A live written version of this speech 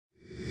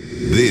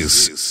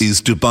This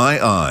is Dubai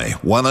Eye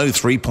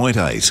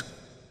 103.8.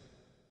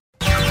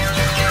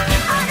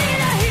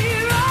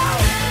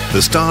 The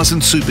stars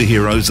and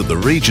superheroes of the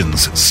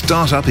region's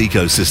startup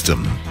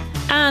ecosystem.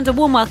 And a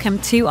warm welcome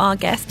to our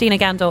guest. Dina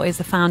Gandor is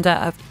the founder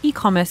of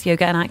e-commerce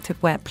yoga and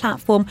activewear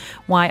platform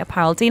Y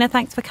Apparel. Dina,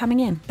 thanks for coming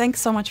in. Thanks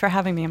so much for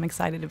having me. I'm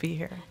excited to be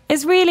here.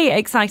 It's really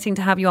exciting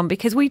to have you on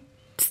because we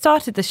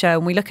started the show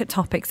and we look at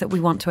topics that we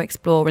want to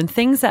explore and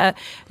things that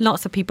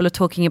lots of people are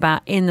talking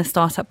about in the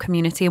startup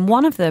community. And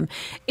one of them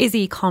is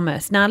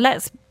e-commerce. Now,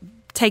 let's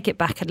take it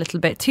back a little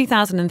bit.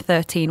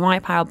 2013, Y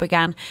Apparel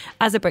began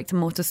as a brick and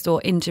mortar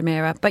store in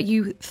Jumeirah, but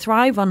you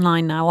thrive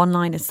online now.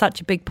 Online is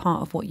such a big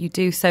part of what you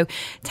do. So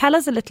tell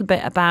us a little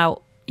bit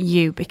about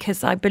you,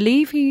 because I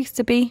believe you used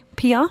to be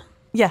PR.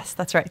 Yes,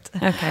 that's right.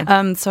 Okay.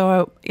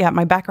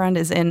 My background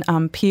is in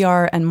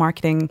PR and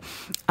marketing,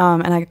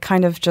 and I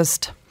kind of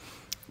just...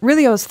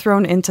 Really, I was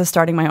thrown into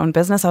starting my own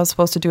business. I was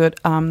supposed to do it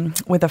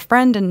with a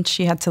friend, and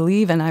she had to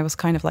leave, and I was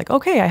kind of like,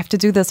 okay, I have to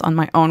do this on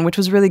my own, which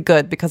was really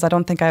good because I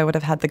don't think I would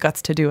have had the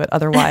guts to do it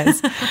otherwise.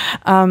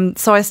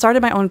 So I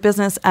started my own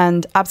business,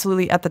 and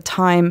absolutely at the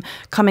time,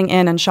 coming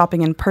in and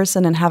shopping in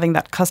person and having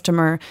that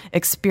customer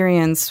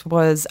experience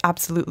was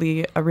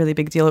absolutely a really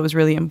big deal. It was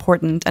really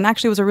important, and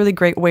actually it was a really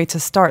great way to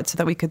start so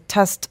that we could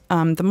test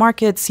the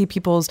market, see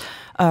people's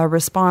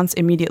response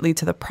immediately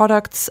to the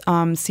products,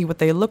 see what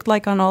they looked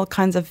like on all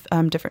kinds of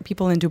different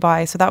people in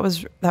Dubai. So that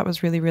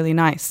was really, really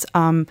nice.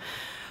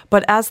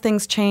 But as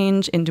things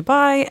change in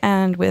Dubai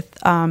and with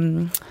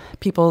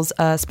people's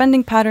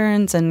spending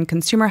patterns and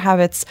consumer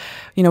habits,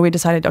 we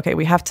decided, okay,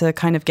 we have to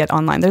kind of get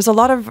online. There's a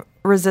lot of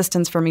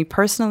resistance for me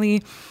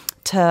personally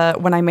to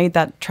when I made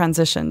that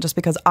transition, just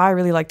because I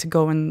really like to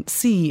go and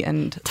see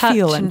and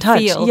feel and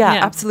touch. Yeah,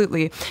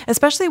 absolutely.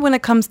 Especially when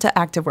it comes to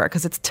activewear,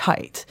 because it's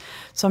tight.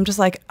 So I'm just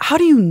like, how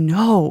do you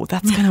know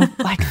that's going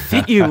to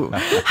fit you?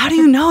 How do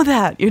you know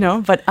that?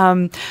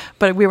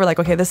 But we were like,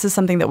 okay, this is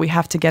something that we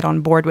have to get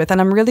on board with.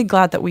 And I'm really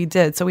glad that we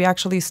did. So we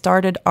actually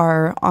started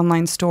our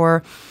online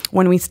store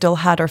when we still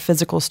had our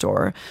physical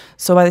store.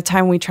 So by the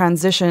time we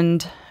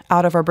transitioned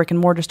out of our brick and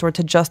mortar store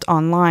to just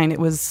online, it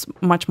was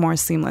much more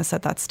seamless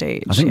at that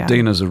stage. I think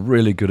Dina's a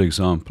really good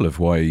example of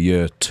why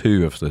year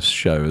 2 of this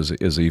show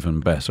is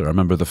even better. I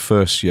remember the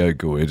first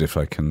yogoid, if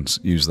I can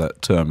use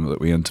that term, that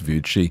we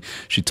interviewed, she'd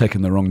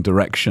taken the wrong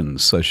direction,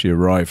 so she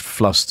arrived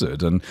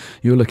flustered, and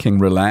you're looking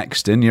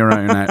relaxed in your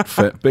own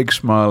outfit, big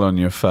smile on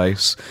your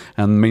face,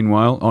 and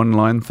meanwhile,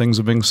 online things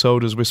are being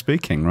sold as we're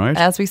speaking, right?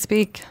 As we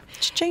speak.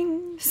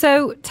 Cha-ching.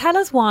 So tell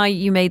us why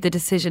you made the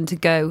decision to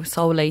go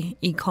solely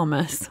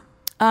e-commerce.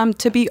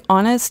 To be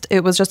honest,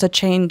 it was just a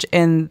change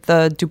in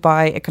the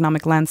Dubai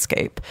economic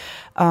landscape.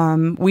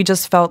 We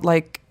just felt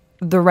like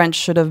the rent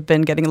should have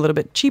been getting a little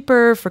bit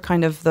cheaper for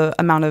kind of the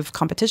amount of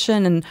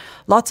competition and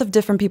lots of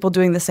different people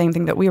doing the same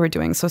thing that we were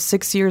doing. So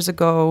 6 years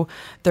ago,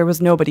 there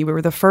was nobody. We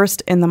were the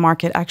first in the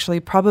market, actually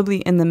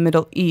probably in the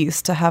Middle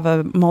East, to have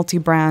a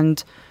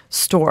multi-brand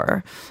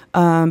store.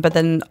 But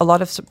then a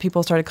lot of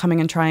people started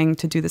coming and trying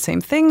to do the same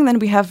thing. Then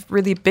we have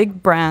really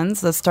big brands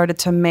that started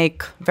to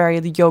make very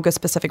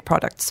yoga-specific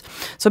products.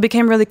 So it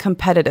became really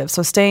competitive.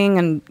 So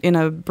staying in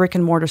a brick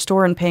and mortar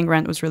store and paying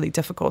rent was really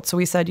difficult. So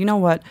we said, you know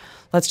what,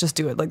 let's just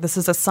do it. Like, this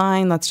is a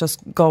sign, let's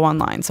just go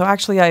online. So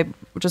actually, I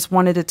just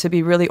wanted it to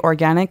be really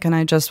organic, and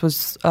I just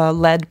was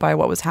led by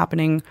what was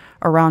happening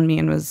around me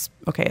and was,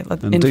 okay,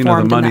 and informed Dina,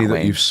 the money in that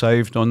that you've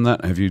saved on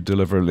that, have you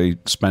deliberately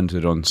spent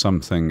it on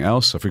something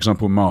else? So, for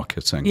example,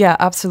 marketing. Yeah,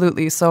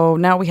 absolutely. So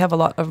now we have a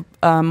lot of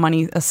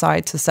money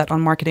aside to set on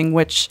marketing,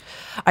 which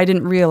I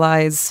didn't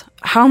realize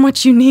how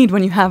much you need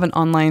when you have an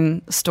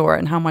online store,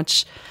 and how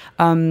much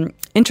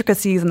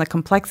intricacies and the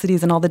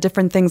complexities and all the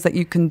different things that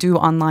you can do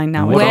online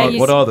now.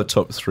 What are the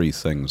top 3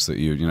 things that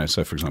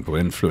so for example,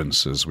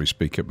 influencers we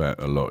speak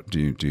about a lot. Do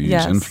you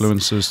use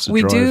influencers to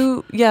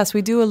drive? Yes,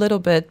 we do a little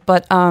bit.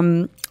 But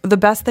the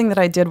best thing that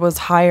I did was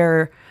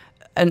hire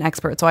an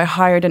expert. So I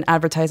hired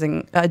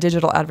a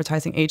digital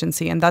advertising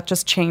agency, and that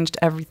just changed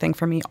everything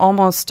for me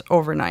almost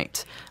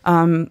overnight.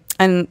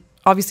 And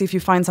obviously, if you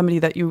find somebody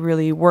that you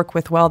really work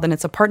with well, then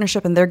it's a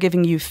partnership and they're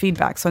giving you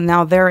feedback. So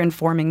now they're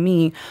informing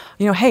me,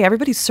 hey,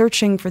 everybody's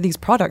searching for these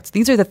products.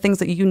 These are the things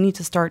that you need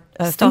to start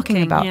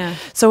thinking about. Yeah.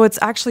 So it's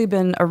actually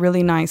been a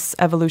really nice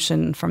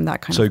evolution from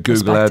that kind of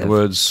perspective.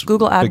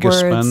 Google AdWords, biggest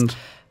spend?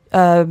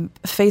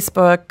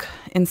 Facebook,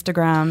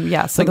 Instagram,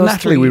 yeah. So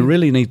Natalie, we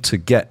really need to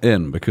get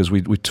in, because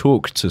we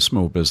talk to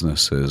small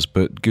businesses,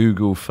 but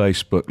Google,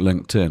 Facebook,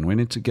 LinkedIn, we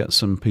need to get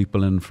some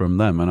people in from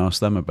them and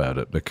ask them about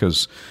it,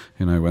 because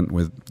when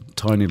with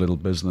tiny little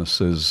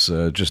businesses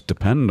just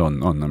depend on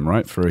them,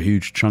 right, for a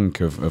huge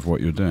chunk of what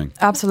you're doing.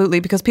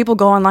 Absolutely, because people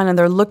go online and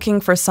they're looking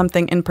for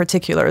something in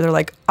particular. They're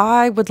like,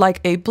 I would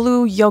like a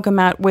blue yoga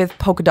mat with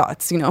polka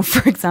dots,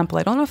 for example.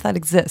 I don't know if that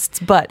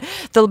exists, but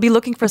they'll be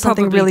looking for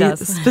something really...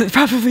 Does.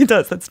 Probably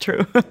does, that's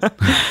true.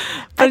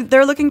 But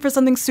they're looking for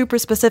something super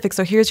specific.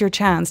 So here's your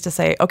chance to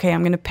say, okay,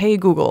 I'm going to pay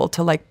Google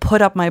to like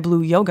put up my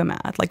blue yoga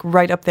mat, like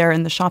right up there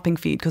in the shopping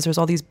feed, because there's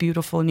all these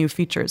beautiful new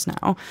features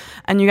now.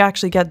 And you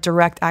actually get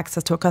direct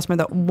access to a customer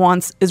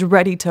that is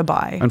ready to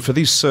buy. And for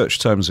these search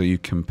terms, are you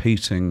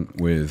competing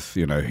with,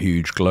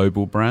 huge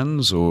global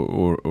brands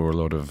or a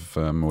lot of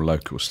more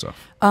local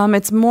stuff?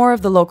 It's more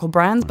of the local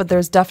brands, but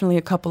there's definitely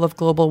a couple of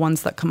global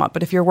ones that come up.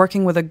 But if you're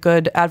working with a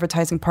good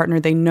advertising partner,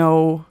 they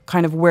know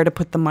kind of where to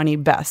put the money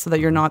best, so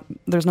that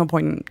there's no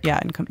point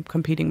in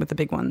competing with the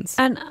big ones.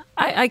 And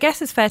I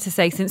guess it's fair to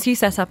say, since you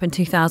set up in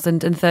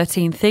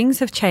 2013, things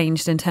have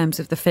changed in terms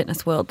of the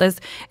fitness world.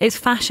 It's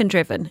fashion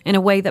driven in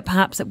a way that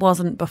perhaps it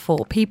wasn't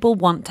before. People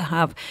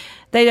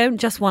they don't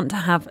just want to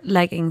have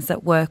leggings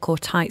that work or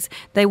tights.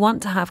 They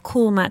want to have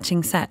cool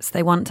matching sets.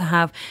 They want to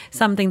have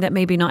something that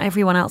maybe not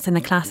everyone else in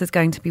the class is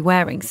going to be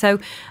wearing. So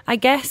I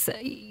guess,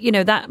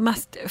 that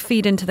must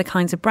feed into the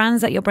kinds of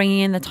brands that you're bringing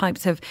in, the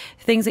types of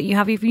things that you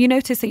have. You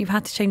notice that you've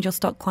had to change your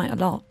stock quite a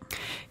lot.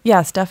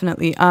 Yes,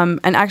 definitely.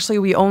 And actually,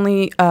 we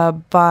only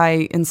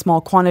buy in small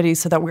quantities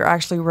so that we're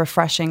actually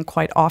refreshing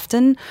quite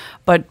often.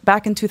 But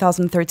back in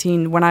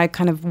 2013, when I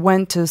kind of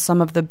went to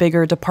some of the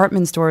bigger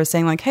department stores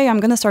saying like, hey, I'm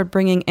going to start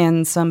bringing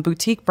in some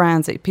boutique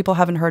brands that people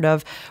haven't heard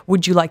of.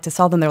 Would you like to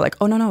sell them? They're like,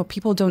 oh, no,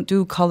 people don't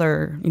do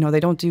color. They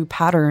don't do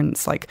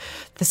patterns. Like,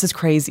 this is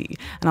crazy.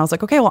 And I was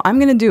like, okay, well, I'm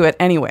going to do it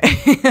anyway.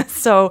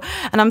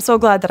 And I'm so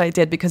glad that I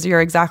did, because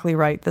you're exactly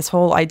right. This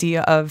whole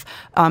idea of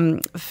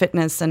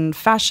fitness and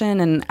fashion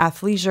and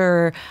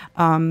athleisure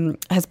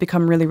has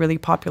become really, really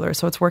popular.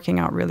 So it's working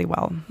out really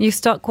well. You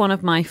stock one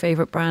of my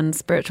favorite brands,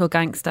 Spiritual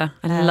Gangster.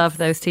 I love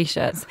those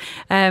T-shirts.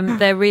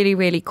 They're really,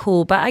 really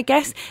cool. But I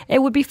guess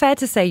it would be fair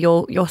to say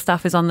your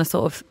stuff is on the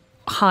sort of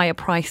higher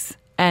price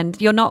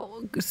end. You're not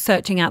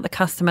searching out the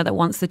customer that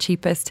wants the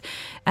cheapest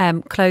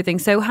clothing.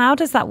 So how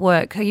does that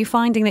work? Are you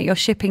finding that you're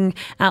shipping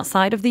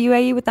outside of the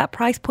UAE with that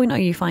price point? Or are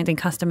you finding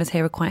customers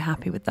here are quite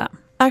happy with that?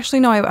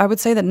 Actually, no, I would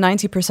say that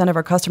 90% of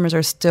our customers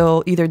are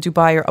still either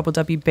Dubai or Abu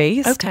Dhabi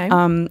based. Okay.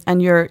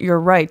 And you're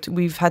right.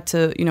 We've had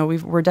to,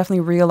 we're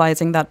definitely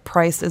realizing that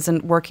price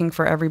isn't working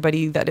for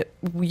everybody that it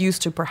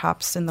used to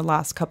perhaps in the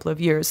last couple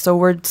of years. So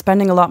we're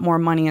spending a lot more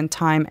money and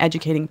time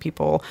educating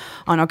people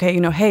on,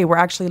 hey, we're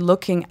actually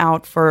looking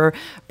out for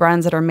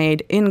brands that are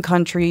made in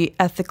country,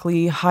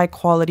 ethically, high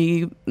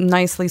quality,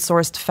 nicely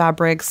sourced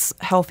fabrics,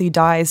 healthy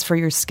dyes for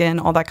your skin,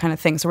 all that kind of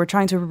thing. So we're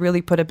trying to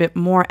really put a bit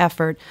more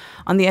effort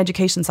on the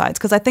education side,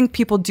 because I think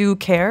people do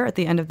care at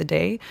the end of the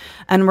day,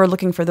 and we're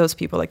looking for those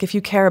people. Like, if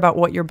you care about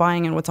what you're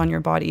buying and what's on your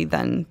body,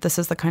 then this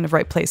is the kind of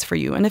right place for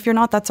you. And if you're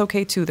not, that's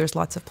okay too. There's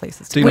lots of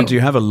places to Dina, do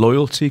you have a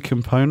loyalty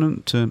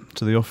component to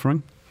the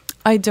offering?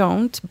 I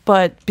don't,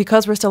 but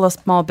because we're still a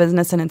small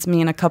business and it's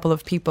me and a couple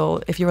of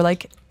people, if you were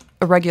like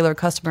a regular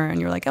customer and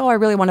you're like, oh, I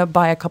really want to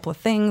buy a couple of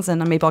things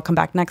and maybe I'll come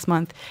back next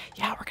month,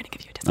 we're going to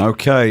give you a discount.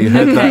 Okay, you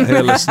heard that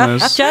here,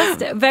 listeners. Just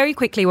very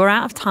quickly, we're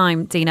out of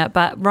time, Dina,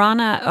 but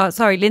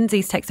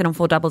Lindsay's texted on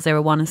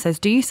 4001 and says,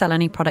 do you sell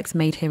any products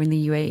made here in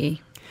the UAE?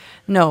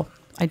 No,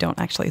 I don't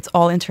actually. It's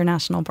all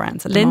international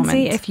brands at the moment.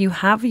 Lindsay, if you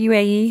have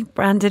UAE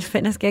branded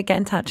fitness gear, get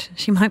in touch.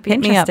 She might be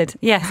interested.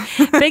 Yes.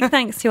 Big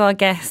thanks to our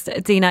guest,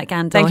 Dina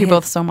Gandor. Thank you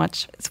both so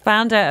much.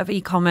 Founder of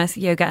e-commerce,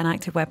 yoga and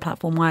activewear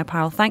platform Y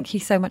Apparel. Thank you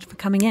so much for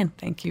coming in.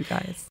 Thank you,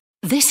 guys.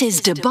 This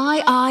is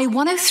Dubai Eye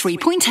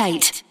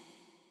 103.8.